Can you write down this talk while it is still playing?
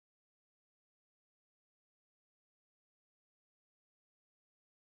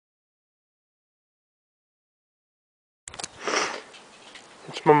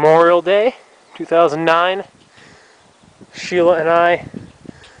It's Memorial Day, 2009. Sheila and I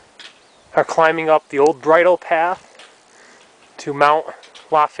are climbing up the old bridle path to Mount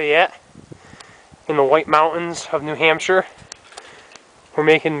Lafayette in the White Mountains of New Hampshire. We're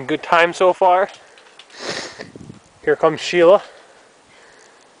making good time so far. Here comes Sheila.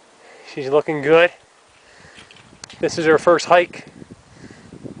 She's looking good. This is her first hike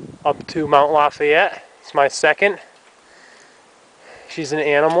up to Mount Lafayette. It's my second. She's an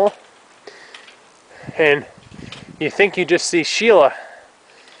animal. And you think you just see Sheila,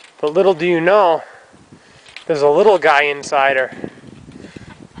 but little do you know, there's a little guy inside her.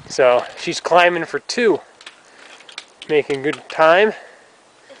 So she's climbing for two, making good time.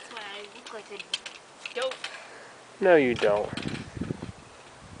 That's why I look like a dope. No, you don't.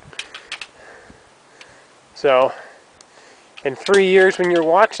 So, in 3 years when you're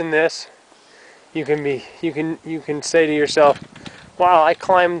watching this, you can say to yourself, wow, I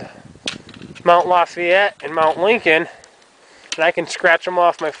climbed Mount Lafayette and Mount Lincoln, and I can scratch them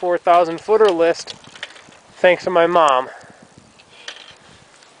off my 4,000 footer list thanks to my mom.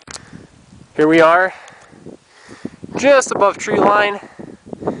 Here we are, just above tree line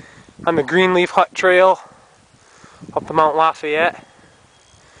on the Greenleaf Hut Trail up to Mount Lafayette.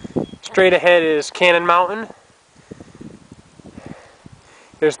 Straight ahead is Cannon Mountain.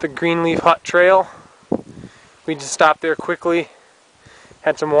 There's the Greenleaf Hut Trail. We just stopped there quickly,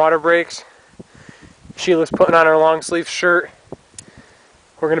 had some water breaks. Sheila's putting on her long sleeve shirt.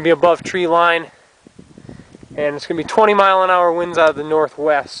 We're going to be above tree line, and it's going to be 20-mile-an-hour winds out of the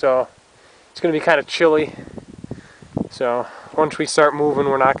northwest, so it's going to be kind of chilly. So once we start moving,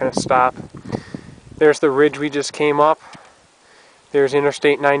 we're not going to stop. There's the ridge we just came up. There's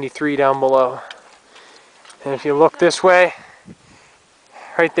Interstate 93 down below. And if you look this way,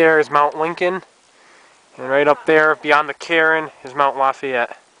 right there is Mount Lincoln, and right up there beyond the cairn is Mount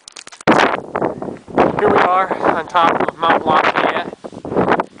Lafayette. Here we are on top of Mount Lafayette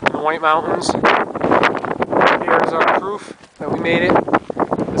in the White Mountains. Here's our proof that we made it,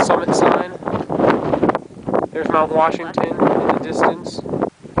 the summit sign. There's Mount Washington in the distance.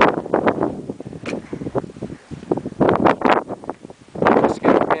 Just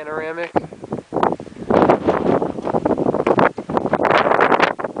get a panoramic.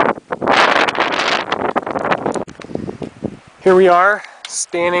 Here we are,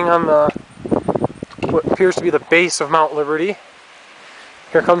 standing on what appears to be the base of Mount Liberty.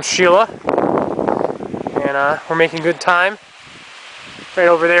 Here comes Sheila, and we're making good time. Right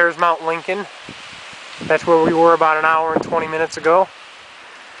over there is Mount Lincoln. That's where we were about an hour and 20 minutes ago.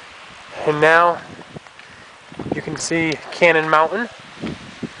 And now you can see Cannon Mountain,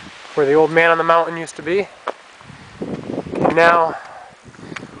 where the old man on the mountain used to be. And now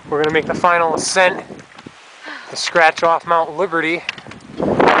we're going to make the final ascent to scratch off Mount Liberty.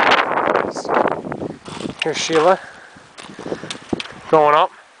 Here's Sheila going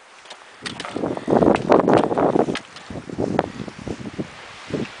up.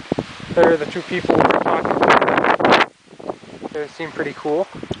 There are the two people we were talking to. They seem pretty cool.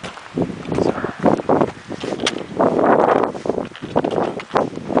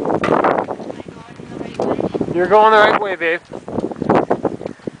 You're going the right way, babe.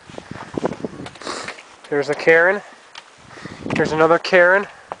 There's a cairn. Here's another cairn.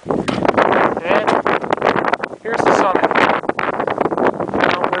 And here's the summit.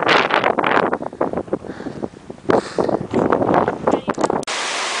 Mount Liberty. I'm ready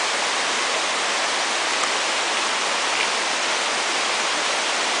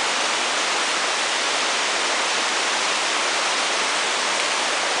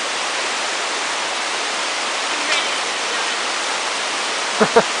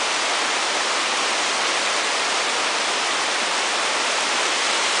to die.